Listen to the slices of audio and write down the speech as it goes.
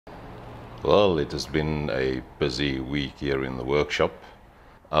Well, it has been a busy week here in the workshop.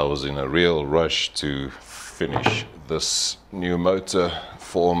 I was in a real rush to finish this new motor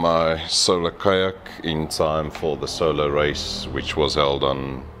for my solar kayak in time for the solar race, which was held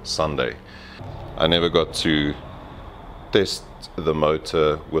on Sunday. I never got to test the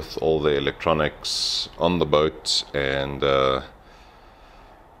motor with all the electronics on the boat, and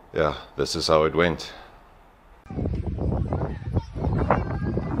yeah, this is how it went.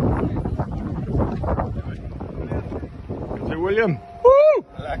 Hey William. Woo!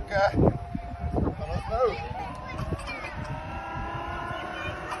 Lekker. Kan ons nou?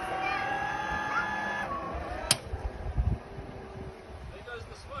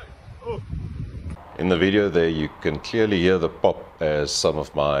 In the video there you can clearly hear the pop as some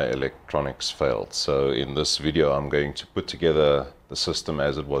of my electronics failed. So in this video I'm going to put together the system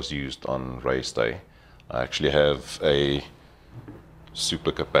as it was used on race day. I actually have a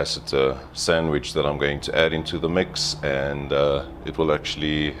supercapacitor sandwich that I'm going to add into the mix, and it will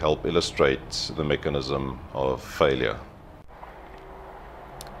actually help illustrate the mechanism of failure.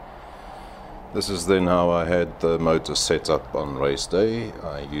 This is then how I had the motor set up on race day.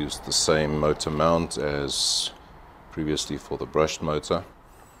 I used the same motor mount as previously for the brushed motor.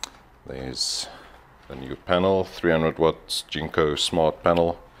 There's the new panel, 300 watt Jinko smart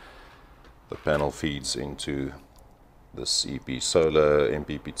panel. The panel feeds into this EP Solar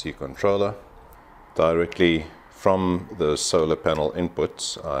MPPT controller. Directly from the solar panel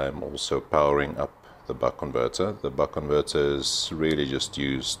input, I'm also powering up the buck converter. The buck converter is really just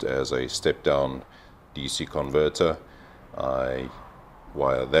used as a step down DC converter. I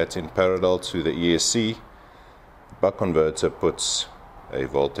wire that in parallel to the ESC. Buck converter puts a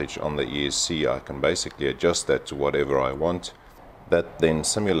voltage on the ESC. I can basically adjust that to whatever I want. That then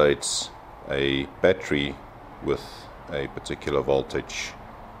simulates a battery with a particular voltage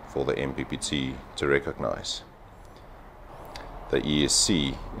for the MPPT to recognize. The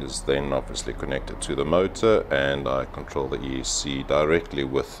ESC is then obviously connected to the motor, and I control the ESC directly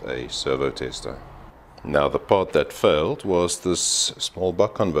with a servo tester. Now the part that failed was this small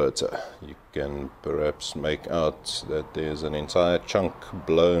buck converter. You can perhaps make out that there's an entire chunk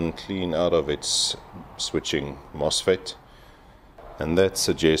blown clean out of its switching MOSFET, and that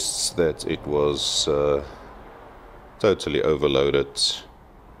suggests that it was totally overloaded,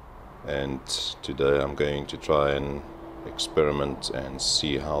 and today I'm going to try and experiment and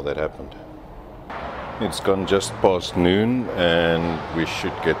see how that happened. It's gone just past noon and we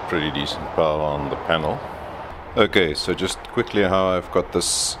should get pretty decent power on the panel. Okay, so just quickly how I've got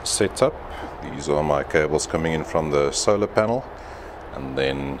this set up. These are my cables coming in from the solar panel, and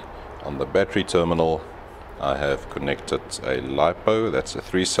then on the battery terminal I have connected a LiPo. That's a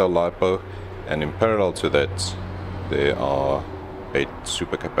 3-cell LiPo, and in parallel to that there are 8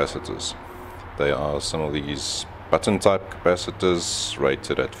 supercapacitors. They are some of these button type capacitors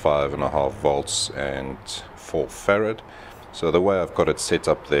rated at 5.5 volts and 4 farad. So the way I've got it set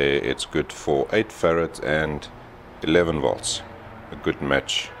up there, it's good for 8 farad and 11 volts. A good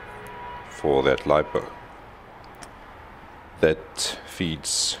match for that LiPo. That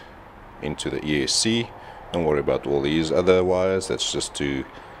feeds into the ESC. Don't worry about all these other wires, that's just to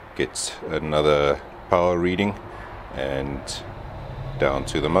get another power reading and down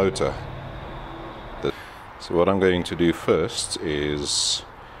to the motor. So what I'm going to do first is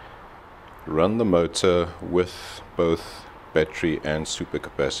run the motor with both battery and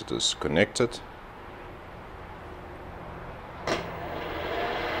supercapacitors connected.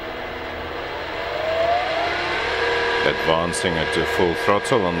 Advancing it to full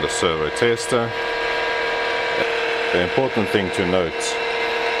throttle on the servo tester. The important thing to note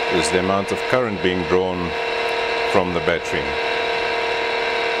is the amount of current being drawn from the battery.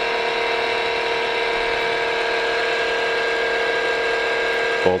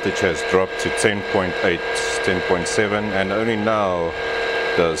 Voltage has dropped to 10.8, 10.7, and only now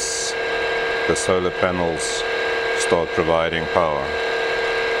does the solar panels start providing power.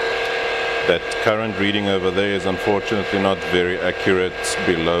 That current reading over there is unfortunately not very accurate,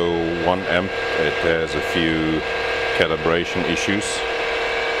 below 1 amp. It has a few calibration issues.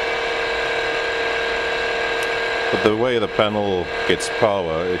 But the way the panel gets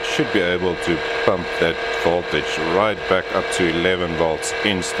power, it should be able to pump that voltage right back up to 11 volts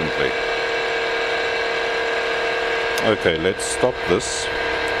instantly. Okay, let's stop this.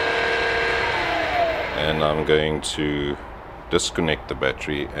 And I'm going to disconnect the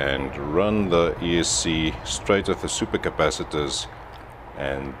battery and run the ESC straight off the supercapacitors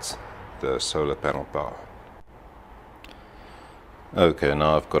and the solar panel power. Okay,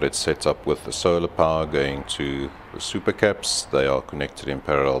 now I've got it set up with the solar power going to the supercaps. They are connected in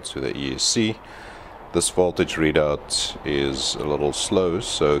parallel to the ESC. This voltage readout is a little slow,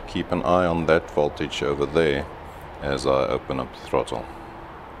 so keep an eye on that voltage over there as I open up the throttle.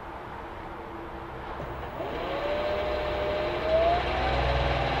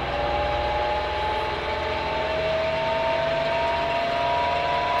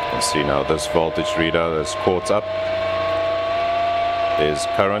 You can see now this voltage readout has caught up. There's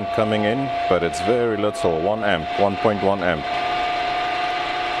current coming in, but it's very little, 1 amp, 1.1 amp.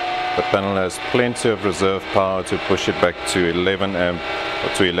 The panel has plenty of reserve power to push it back to 11 amp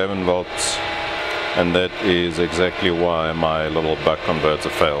or to 11 volts, and that is exactly why my little buck converter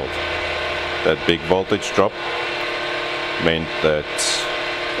failed. That big voltage drop meant that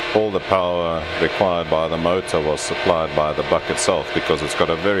all the power required by the motor was supplied by the buck itself, because it's got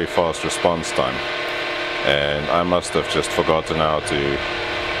a very fast response time. And I must have just forgotten how to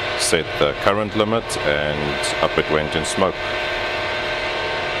set the current limit, and up it went in smoke.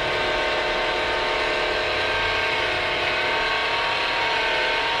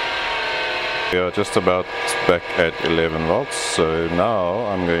 We are just about back at 11 volts, so now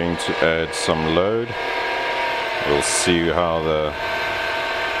I'm going to add some load. We'll see how the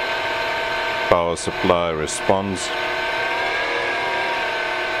power supply responds.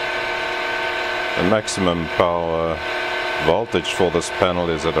 The maximum power voltage for this panel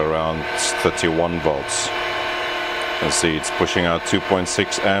is at around 31 volts. You can see it's pushing out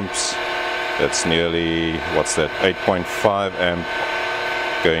 2.6 amps. That's nearly, what's that, 8.5 amp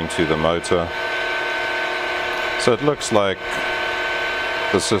going to the motor. So it looks like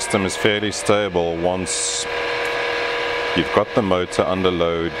the system is fairly stable once you've got the motor under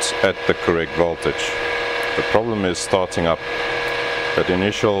load at the correct voltage. The problem is starting up. That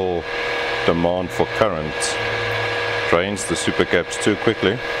initial demand for current drains the supercaps too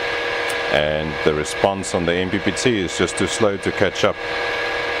quickly, and the response on the MPPT is just too slow to catch up,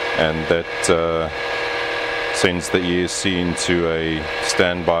 and that sends the ESC into a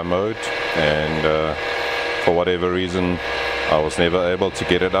standby mode, and for whatever reason I was never able to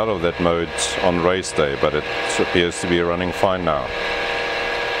get it out of that mode on race day, but it appears to be running fine now.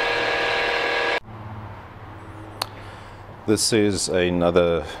 This is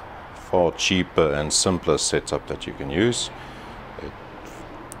another far cheaper and simpler setup that you can use. It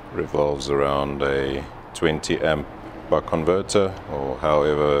revolves around a 20 amp buck converter, or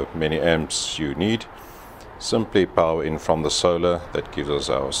however many amps you need. Simply power in from the solar. That gives us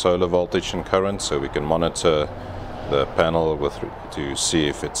our solar voltage and current, so we can monitor the panel to see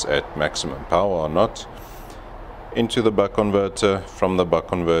if it's at maximum power or not. Into the buck converter, from the buck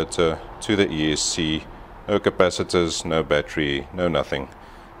converter to the ESC. No capacitors, no battery, no nothing.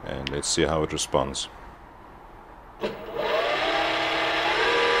 And let's see how it responds.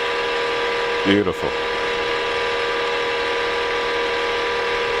 Beautiful.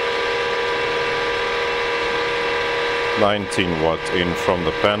 19 watt in from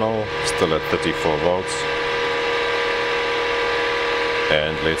the panel, still at 34 volts.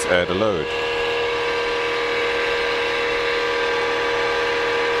 And let's add a load.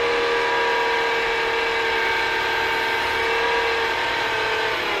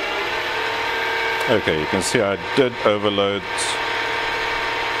 Okay, you can see I did overload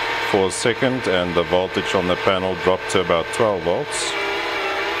for a second, and the voltage on the panel dropped to about 12 volts.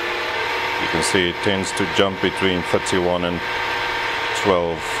 You can see it tends to jump between 31 and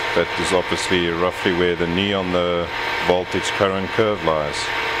 12. That is obviously roughly where the knee on the voltage current curve lies.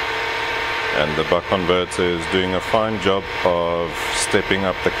 And the buck converter is doing a fine job of stepping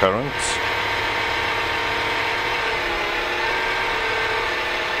up the current.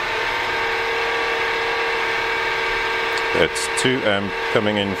 That's 2 amp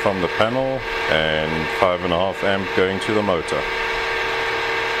coming in from the panel and 5.5 amp going to the motor.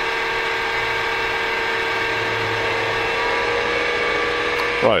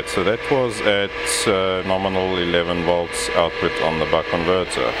 Right, so that was at nominal 11 volts output on the buck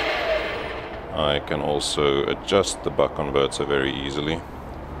converter. I can also adjust the buck converter very easily.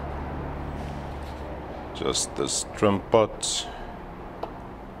 Just this trim pot.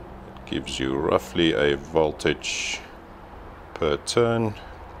 It gives you roughly a voltage per turn.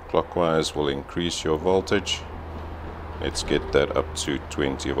 Clockwise will increase your voltage. Let's get that up to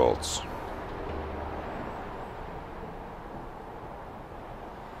 20 volts.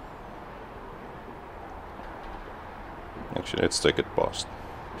 Actually, let's take it past.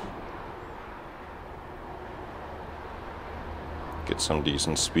 Get some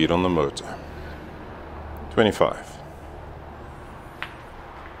decent speed on the motor. 25.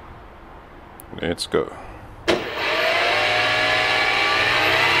 Let's go.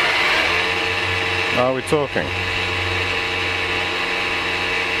 Now we're talking.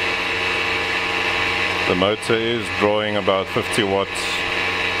 The motor is drawing about 50 watts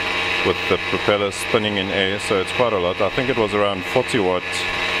with the propeller spinning in air, so it's quite a lot. I think it was around 40 watts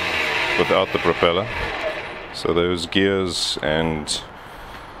without the propeller. So those gears and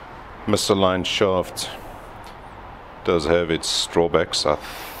misaligned shaft does have its drawbacks. I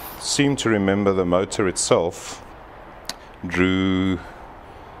seem to remember the motor itself drew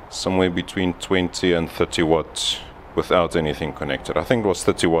somewhere between 20 and 30 watts without anything connected. I think it was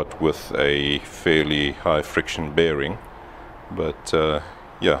 30 watt with a fairly high friction bearing, but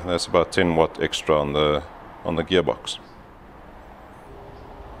yeah, that's about 10 watt extra on the gearbox.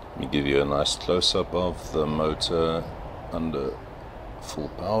 Let me give you a nice close-up of the motor under full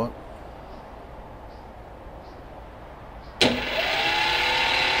power.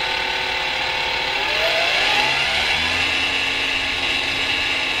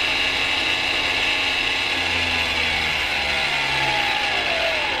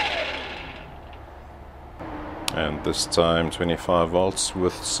 And this time 25 volts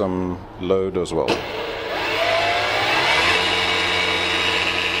with some load as well.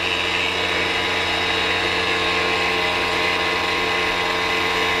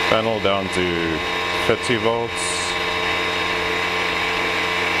 Panel down to 30 volts.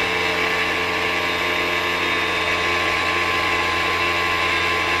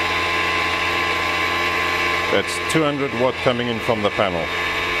 That's 200 watt coming in from the panel.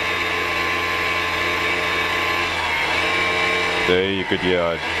 There you could hear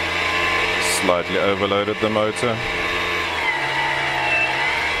I slightly overloaded the motor.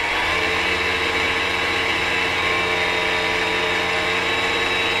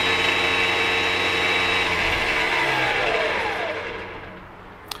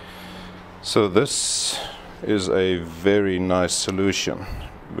 So this is a very nice solution.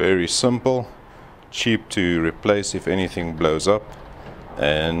 Very simple, cheap to replace if anything blows up,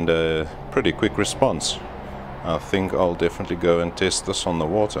 and a pretty quick response. I think I'll definitely go and test this on the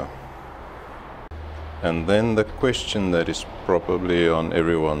water. And then the question that is probably on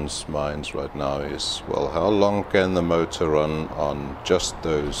everyone's minds right now is, well, how long can the motor run on just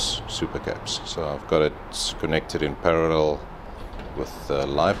those supercaps? So I've got it connected in parallel with the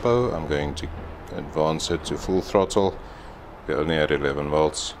LiPo. I'm going to advance it to full throttle. We're only at 11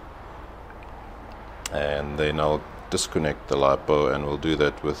 volts. And then I'll disconnect the LiPo, and we'll do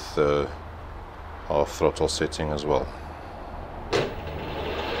that with half throttle setting as well.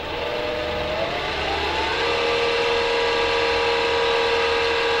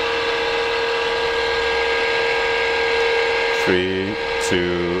 Three,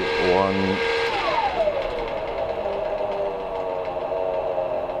 two, one.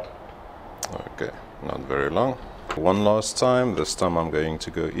 Okay, not very long. One last time. This time I'm going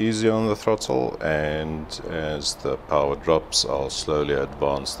to go easy on the throttle, and as the power drops, I'll slowly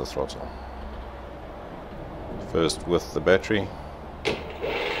advance the throttle. First with the battery.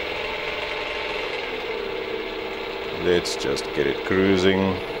 Let's just get it cruising.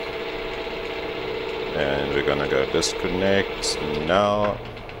 And we're gonna go disconnect now.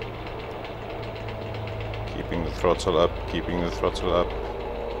 Keeping the throttle up, keeping the throttle up.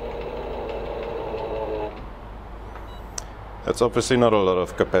 That's obviously not a lot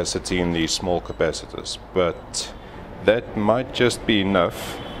of capacity in these small capacitors, but that might just be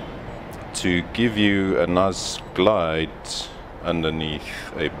enough to give you a nice glide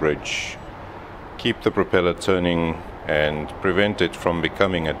underneath a bridge, keep the propeller turning and prevent it from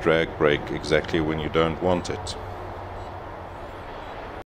becoming a drag brake exactly when you don't want it.